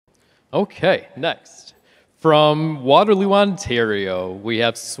Okay, next. From Waterloo, Ontario, we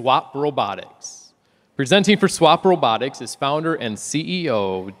have Swap Robotics. Presenting for Swap Robotics is founder and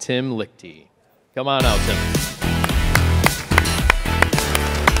CEO, Tim Lichty. Come on out, Tim.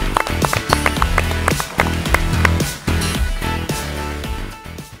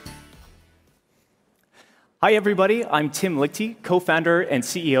 Hi, everybody. I'm Tim Lichty, co-founder and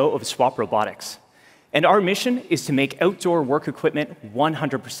CEO of Swap Robotics. And our mission is to make outdoor work equipment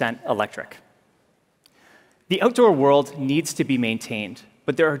 100% electric. The outdoor world needs to be maintained,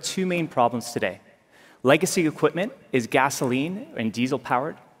 but there are two main problems today. Legacy equipment is gasoline and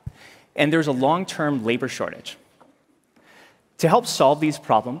diesel-powered, and there's a long-term labor shortage. To help solve these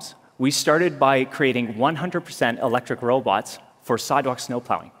problems, we started by creating 100% electric robots for sidewalk snow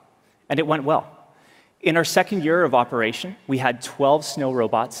plowing, and it went well. In our second year of operation, we had 12 snow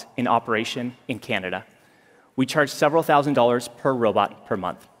robots in operation in Canada. We charged several $1,000s per robot per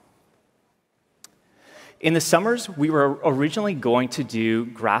month. In the summers, we were originally going to do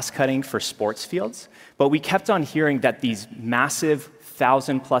grass cutting for sports fields, but we kept on hearing that these massive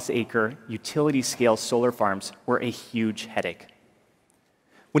 1,000+ acre utility-scale solar farms were a huge headache.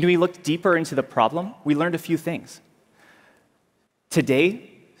 When we looked deeper into the problem, we learned a few things.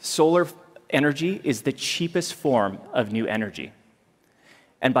 Today, solar energy is the cheapest form of new energy.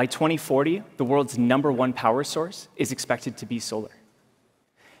 And by 2040, the world's #1 power source is expected to be solar.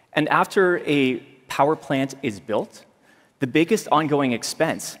 And after a power plant is built, the biggest ongoing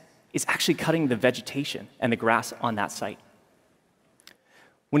expense is actually cutting the vegetation and the grass on that site.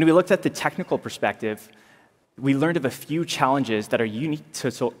 When we looked at the technical perspective, we learned of a few challenges that are unique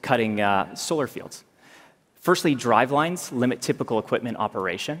to cutting solar fields. Firstly, drivelines limit typical equipment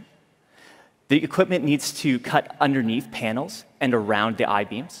operation. The equipment needs to cut underneath panels and around the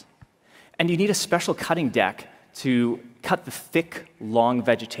I-beams. And you need a special cutting deck to cut the thick, long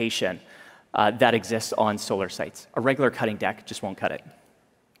vegetation that exists on solar sites. A regular cutting deck just won't cut it.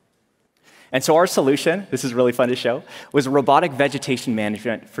 And so our solution, this is really fun to show, was robotic vegetation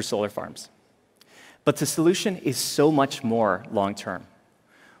management for solar farms. But the solution is so much more long-term.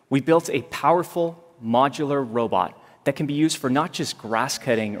 We built a powerful, modular robot that can be used for not just grass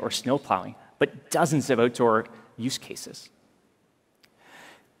cutting or snow plowing, but dozens of outdoor use cases.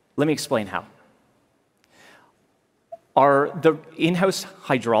 Let me explain how. The in-house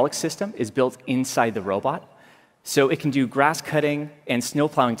hydraulic system is built inside the robot, so it can do grass cutting and snow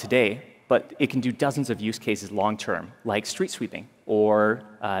plowing today, but it can do dozens of use cases long-term, like street sweeping or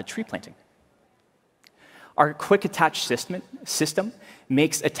tree planting. Our quick attach system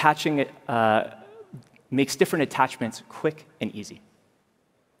makes different attachments quick and easy.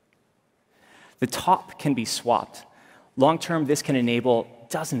 The top can be swapped. Long-term, this can enable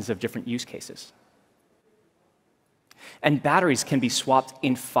dozens of different use cases. And batteries can be swapped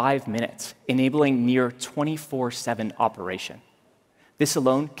in 5 minutes, enabling near 24/7 operation. This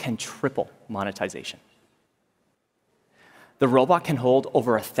alone can triple monetization. The robot can hold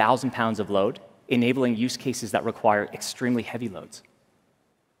over 1,000 pounds of load, enabling use cases that require extremely heavy loads.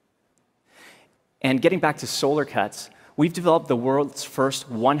 And getting back to solar cuts, we've developed the world's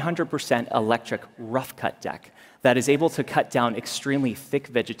first 100% electric rough cut deck that is able to cut down extremely thick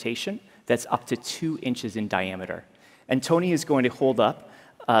vegetation that's up to 2 inches in diameter. And Tony is going to hold up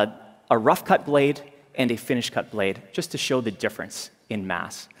a rough cut blade and a finish cut blade just to show the difference in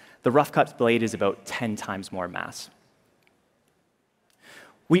mass. The rough cut blade is about 10 times more mass.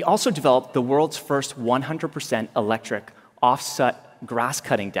 We also developed the world's first 100% electric offset grass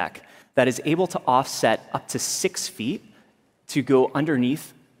cutting deck that is able to offset up to 6 feet to go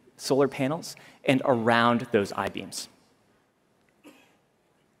underneath solar panels and around those I-beams.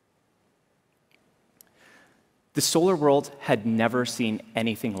 The solar world had never seen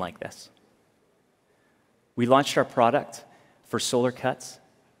anything like this. We launched our product for solar cuts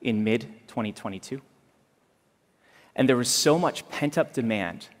in mid-2022. And there was so much pent-up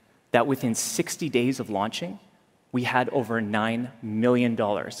demand that within 60 days of launching, we had over $9 million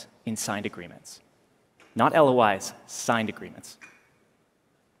in signed agreements. Not LOIs, signed agreements.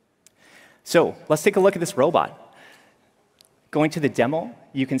 So let's take a look at this robot. Going to the demo,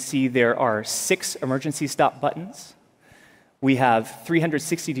 you can see there are 6 emergency stop buttons. We have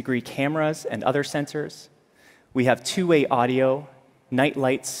 360-degree cameras and other sensors. We have 2-way audio, night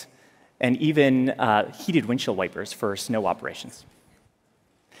lights, and even heated windshield wipers for snow operations.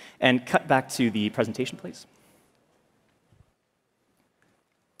 And cut back to the presentation, please.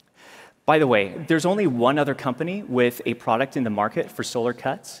 By the way, there's only one other company with a product in the market for solar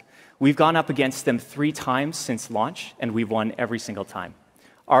cuts. We've gone up against them 3 times since launch, and we've won every single time.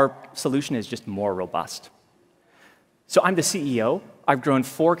 Our solution is just more robust. So I'm the CEO. I've grown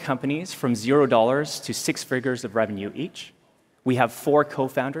 4 companies from $0 to 6 figures of revenue each. We have 4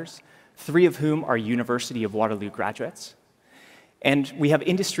 co-founders, 3 of whom are University of Waterloo graduates. And we have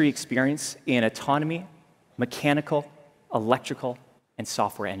industry experience in autonomy, mechanical, electrical, and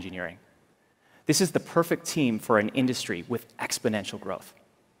software engineering. This is the perfect team for an industry with exponential growth.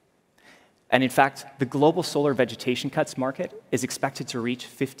 And in fact, the global solar vegetation cuts market is expected to reach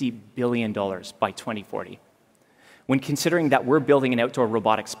 $50 billion by 2040. When considering that we're building an outdoor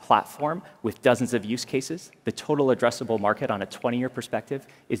robotics platform with dozens of use cases, the total addressable market on a 20-year perspective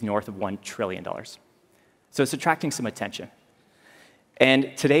is north of $1 trillion. So it's attracting some attention.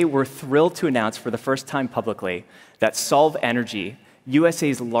 And today, we're thrilled to announce for the first time publicly that Solve Energy,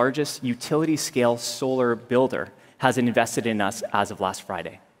 USA's largest utility-scale solar builder, has invested in us as of last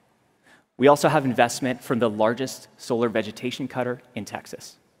Friday. We also have investment from the largest solar vegetation cutter in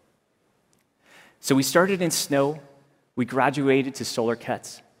Texas. So we started in snow, we graduated to solar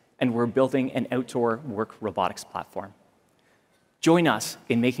cuts, and we're building an outdoor work robotics platform. Join us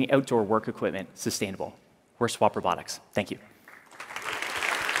in making outdoor work equipment sustainable. We're Swap Robotics. Thank you.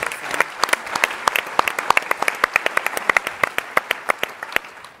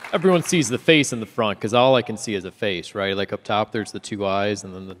 Everyone sees the face in the front, because all I can see is a face, right? Like up top, there's the 2 eyes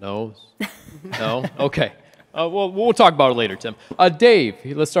and then the nose. No? Okay. Well, we'll talk about it later, Tim. Dave,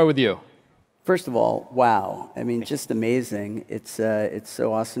 let's start with you. First of all, wow. I mean, just amazing. It's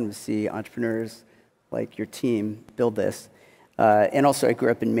so awesome to see entrepreneurs like your team build this. And also, I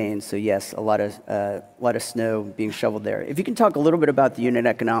grew up in Maine, so yes, a lot of snow being shoveled there. If you can talk a little bit about the unit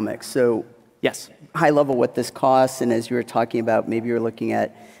economics. So yes, high level what this costs, and as you were talking about, maybe you're looking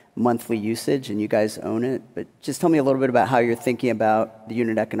at monthly usage and you guys own it, but just tell me a little bit about how you're thinking about the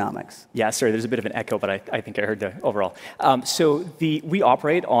unit economics. Yeah, sorry, there's a bit of an echo, but I think I heard the overall. We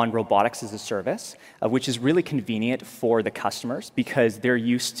operate on robotics as a service, which is really convenient for the customers because they're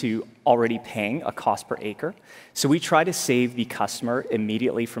used to already paying a cost per acre. So we try to save the customer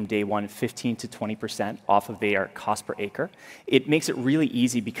immediately from day one 15 to 20% off of their cost per acre. It makes it really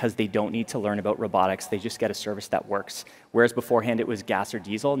easy because they don't need to learn about robotics. They just get a service that works. Whereas beforehand it was gas or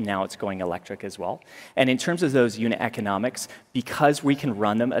diesel, now it's going electric as well. And in terms of those unit economics, because we can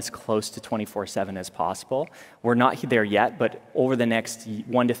run them as close to 24/7 as possible, we're not there yet, but over the next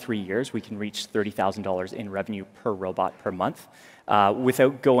 1 to 3 years, we can reach $30,000 in revenue per robot per month.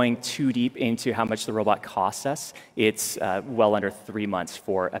 Without going too deep into how much the robot costs us, it's well under 3 months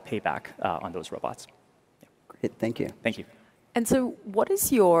for a payback on those robots. Yeah. Great, thank you. Thank you. And so what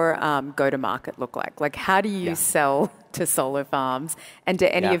does your go-to-market look like? Like, how do you sell to solar farms? And do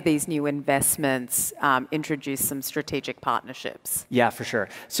any of these new investments introduce some strategic partnerships? Yeah, for sure.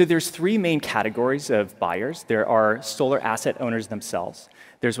 So there's 3 main categories of buyers. There are solar asset owners themselves.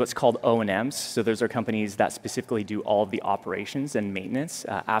 There's what's called O&Ms. So those are companies that specifically do all of the operations and maintenance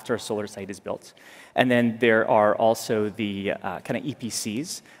after a solar site is built. And then there are also the kind of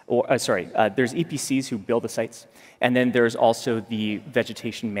EPCs, there's EPCs who build the sites. And then there's also the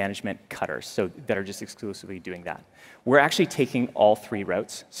vegetation management cutters, so that are just exclusively doing that. We're actually taking all 3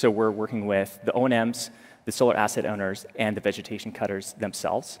 routes. So we're working with the O&Ms, the solar asset owners, and the vegetation cutters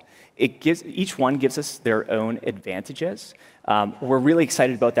themselves. Each one gives us their own advantages. We're really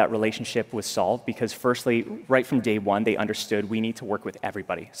excited about that relationship with Solve because firstly, right from day one, they understood we need to work with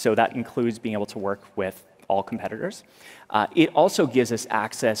everybody. So that includes being able to work with all competitors. It also gives us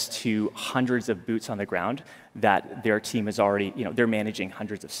access to hundreds of boots on the ground that their team is already, they're managing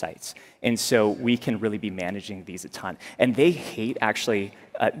hundreds of sites. And so we can really be managing these a ton. And they hate actually,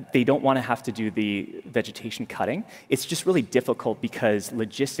 they don't want to have to do the vegetation cutting. It's just really difficult because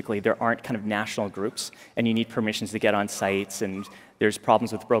logistically there aren't kind of national groups and you need permissions to get on sites and there's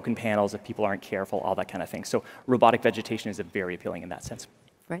problems with broken panels if people aren't careful, all that kind of thing. So robotic vegetation is very appealing in that sense.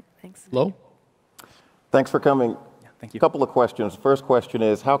 Right, thanks. Lo? Thanks for coming. Yeah, thank you. A couple of questions. First question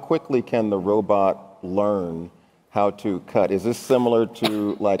is, how quickly can the robot learn how to cut? Is this similar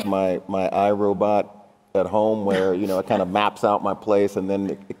to like my iRobot at home where, it kind of maps out my place and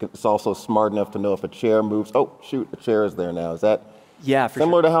then it's also smart enough to know if a chair moves, oh, shoot, the chair is there now. Is that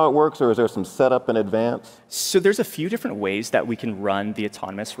similar to how it works, or is there some setup in advance? So there's a few different ways that we can run the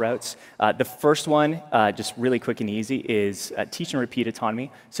autonomous routes. The first one, just really quick and easy, is teach and repeat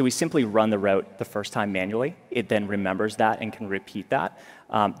autonomy. So we simply run the route the first time manually. It then remembers that and can repeat that.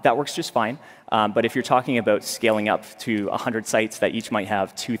 That works just fine. But if you're talking about scaling up to 100 sites that each might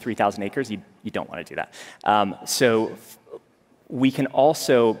have 2,000 to 3,000 acres, you don't want to do that. So we can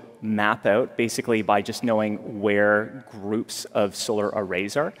also map out, basically by just knowing where groups of solar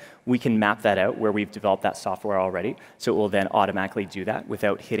arrays are, we can map that out where we've developed that software already. So it will then automatically do that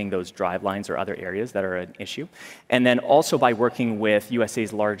without hitting those drive lines or other areas that are an issue. And then also by working with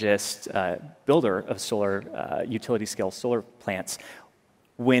USA's largest builder of solar utility scale solar plants,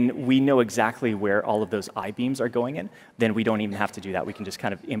 when we know exactly where all of those I-beams are going in, then we don't even have to do that. We can just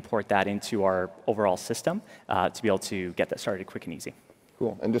kind of import that into our overall system to be able to get that started quick and easy.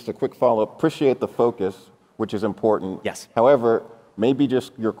 Cool. And just a quick follow-up. Appreciate the focus, which is important. Yes. However, maybe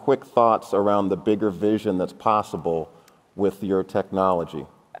just your quick thoughts around the bigger vision that's possible with your technology.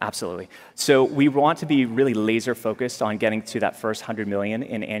 Absolutely. So we want to be really laser focused on getting to that first 100 million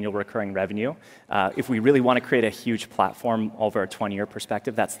in annual recurring revenue. If we really want to create a huge platform over a 20-year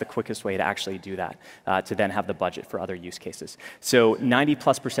perspective, that's the quickest way to actually do that, to then have the budget for other use cases. So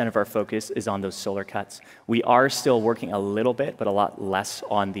 90+% of our focus is on those solar cuts. We are still working a little bit, but a lot less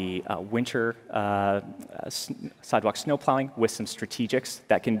on the winter sidewalk snow plowing with some strategics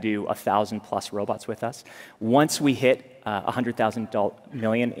that can do 1,000+ robots with us. Once we hit 100,000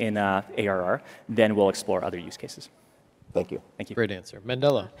 million in ARR, then we'll explore other use cases. Thank you. Thank you. Great answer.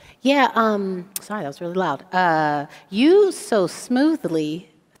 Mandela. Yeah, sorry, that was really loud. You so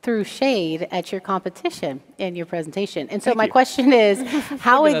smoothly threw shade at your competition in your presentation. And so my question is,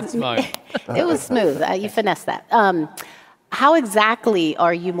 how That's fine. it was smooth. You finessed that. How exactly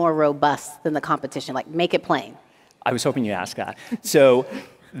are you more robust than the competition? Like, make it plain. I was hoping you'd ask that. So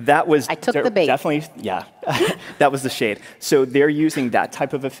that was I took the bait. Definitely, yeah, that was the shade. So they're using that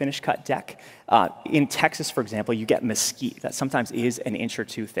type of a finish cut deck. In Texas, for example, you get mesquite that sometimes is an inch or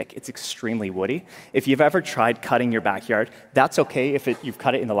two thick. It's extremely woody. If you've ever tried cutting your backyard, that's okay if you've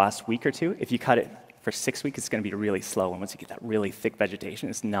cut it in the last week or two. If you cut it for 6 weeks, it's going to be really slow. And once you get that really thick vegetation,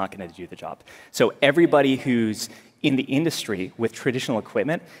 it's not going to do the job. So everybody who's in the industry with traditional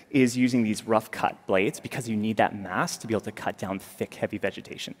equipment is using these rough cut blades because you need that mass to be able to cut down thick, heavy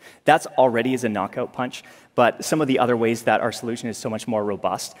vegetation. That's already is a knockout punch, but some of the other ways that our solution is so much more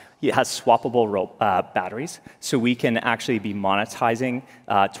robust, it has swappable batteries, so we can actually be monetizing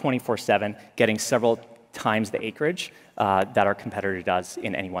 24/7, getting several times the acreage that our competitor does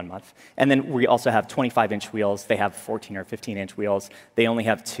in any 1 month. And then we also have 25-inch wheels. They have 14 or 15-inch wheels. They only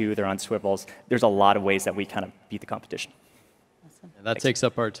have 2. They're on swivels. There's a lot of ways that we kind of beat the competition. And that takes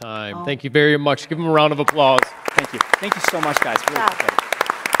up our time. Thank you very much. Give them a round of applause. Thank you. Thank you so much, guys. Really appreciate it.